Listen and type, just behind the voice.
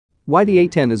Why the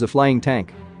A-10 is a flying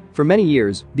tank? For many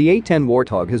years, the A-10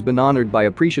 Warthog has been honored by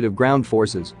appreciative ground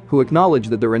forces who acknowledge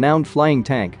that the renowned flying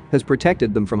tank has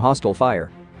protected them from hostile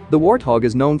fire. The Warthog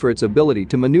is known for its ability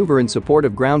to maneuver in support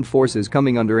of ground forces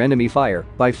coming under enemy fire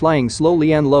by flying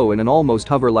slowly and low in an almost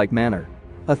hover-like manner.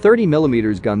 A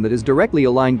 30mm gun that is directly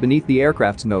aligned beneath the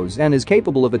aircraft's nose and is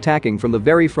capable of attacking from the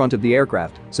very front of the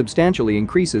aircraft substantially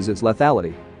increases its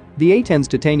lethality. The A-10's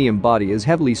titanium body is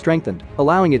heavily strengthened,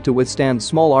 allowing it to withstand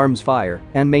small arms fire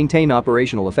and maintain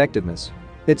operational effectiveness.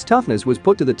 Its toughness was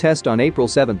put to the test on April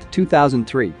 7,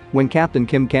 2003, when Captain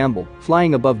Kim Campbell,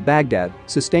 flying above Baghdad,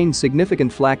 sustained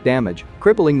significant flak damage,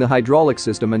 crippling the hydraulic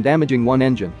system and damaging one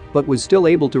engine, but was still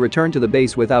able to return to the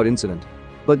base without incident.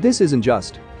 But this isn't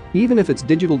just. Even if its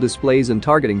digital displays and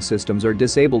targeting systems are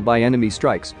disabled by enemy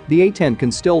strikes, the A-10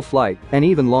 can still fly and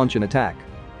even launch an attack.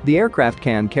 The aircraft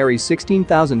can carry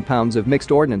 16,000 pounds of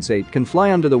mixed ordnance, 8 can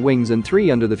fly under the wings and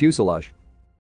 3 under the fuselage.